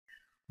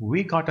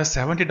We got a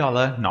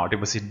 $70 no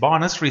deposit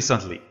bonus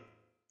recently,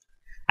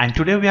 and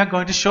today we are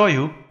going to show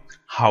you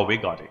how we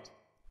got it.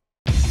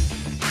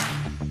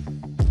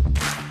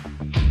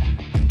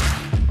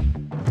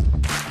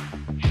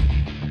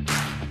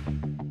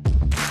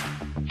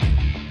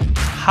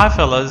 Hi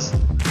fellas,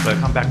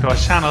 welcome back to our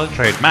channel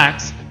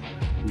TradeMax.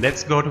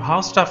 Let's go to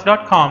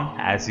howstuff.com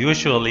as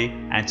usually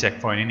and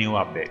check for any new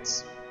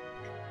updates.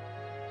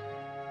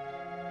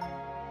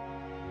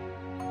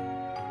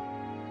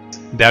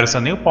 There is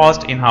a new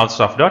post in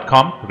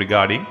howstuff.com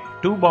regarding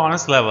 2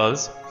 bonus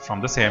levels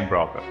from the same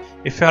broker.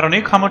 If you are a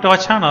newcomer to our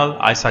channel,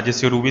 I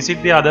suggest you to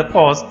visit the other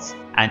posts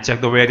and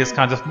check the various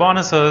kinds of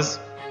bonuses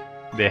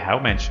they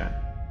have mentioned.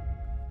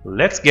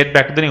 Let's get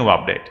back to the new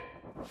update.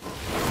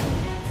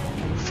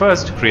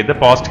 First, create the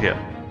post here.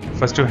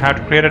 First, you have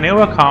to create a new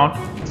account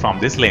from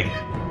this link.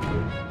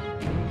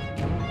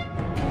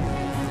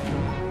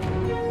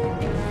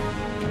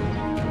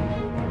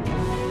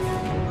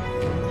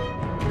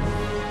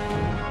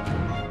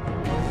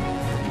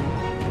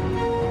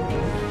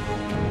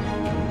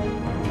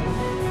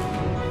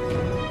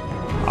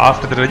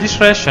 After the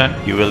registration,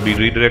 you will be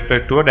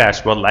redirected to a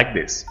dashboard like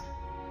this.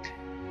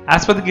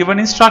 As per the given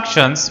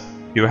instructions,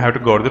 you have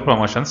to go to the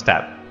Promotions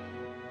tab.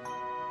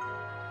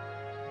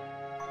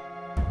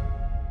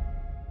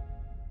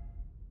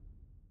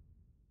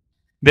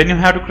 Then you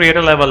have to create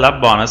a level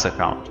up bonus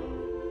account.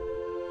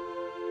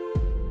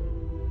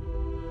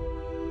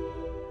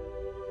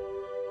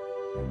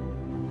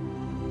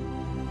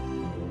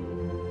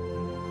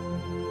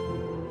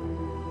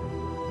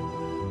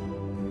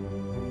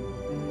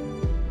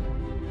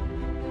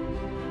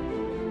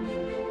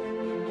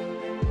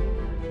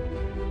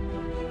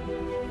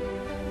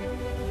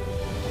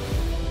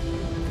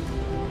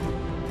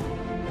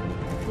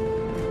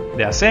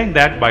 They are saying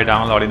that by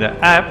downloading the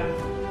app,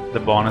 the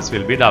bonus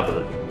will be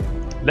doubled.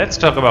 Let's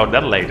talk about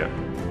that later.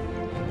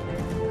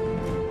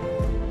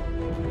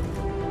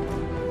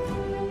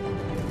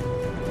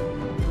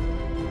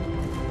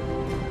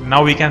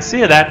 Now we can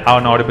see that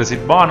our no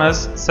deposit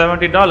bonus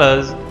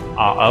 $70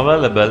 are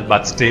available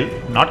but still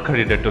not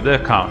credited to the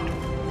account.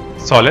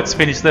 So let's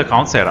finish the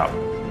account setup.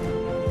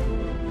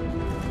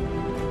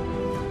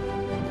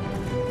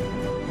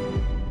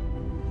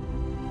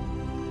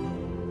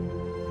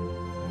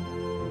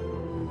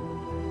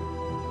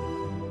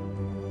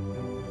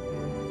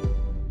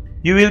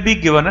 You will be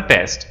given a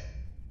test.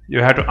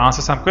 You have to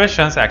answer some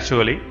questions.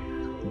 Actually,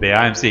 they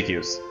are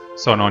MCQs,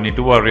 so no need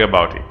to worry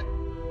about it.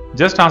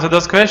 Just answer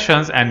those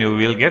questions and you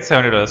will get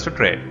 $70 to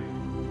trade.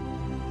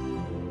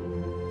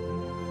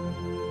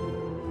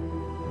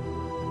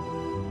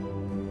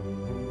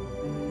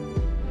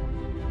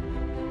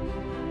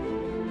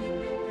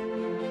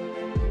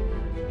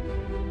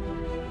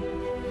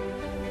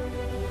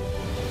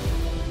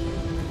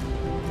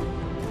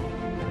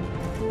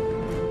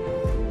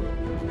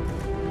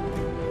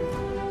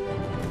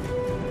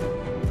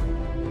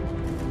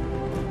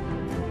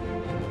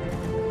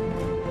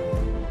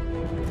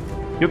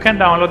 You can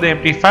download the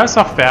MP5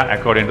 software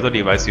according to the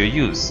device you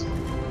use.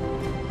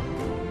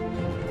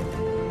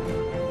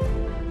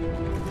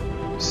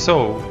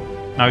 So,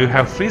 now you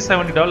have free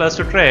 $70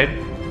 to trade,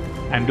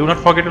 and do not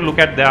forget to look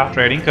at their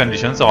trading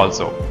conditions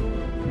also.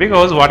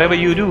 Because whatever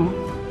you do,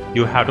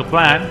 you have to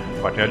plan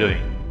what you are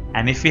doing.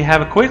 And if we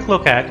have a quick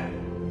look at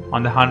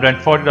on the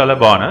 $140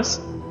 bonus,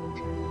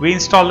 we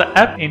installed the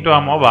app into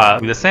our mobile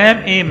with the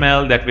same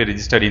email that we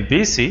registered in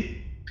PC.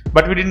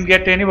 But we didn't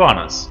get any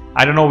bonus.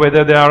 I don't know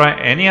whether there are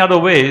any other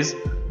ways,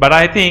 but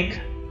I think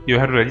you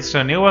have to register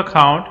a new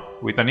account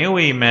with a new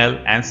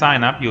email and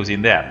sign up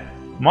using the app.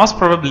 Most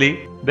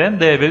probably, then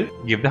they will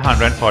give the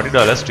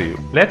 $140 to you.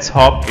 Let's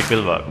hope it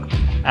will work.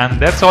 And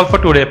that's all for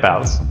today,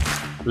 pals.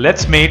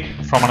 Let's meet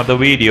from another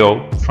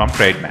video from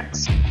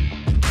TradeMax.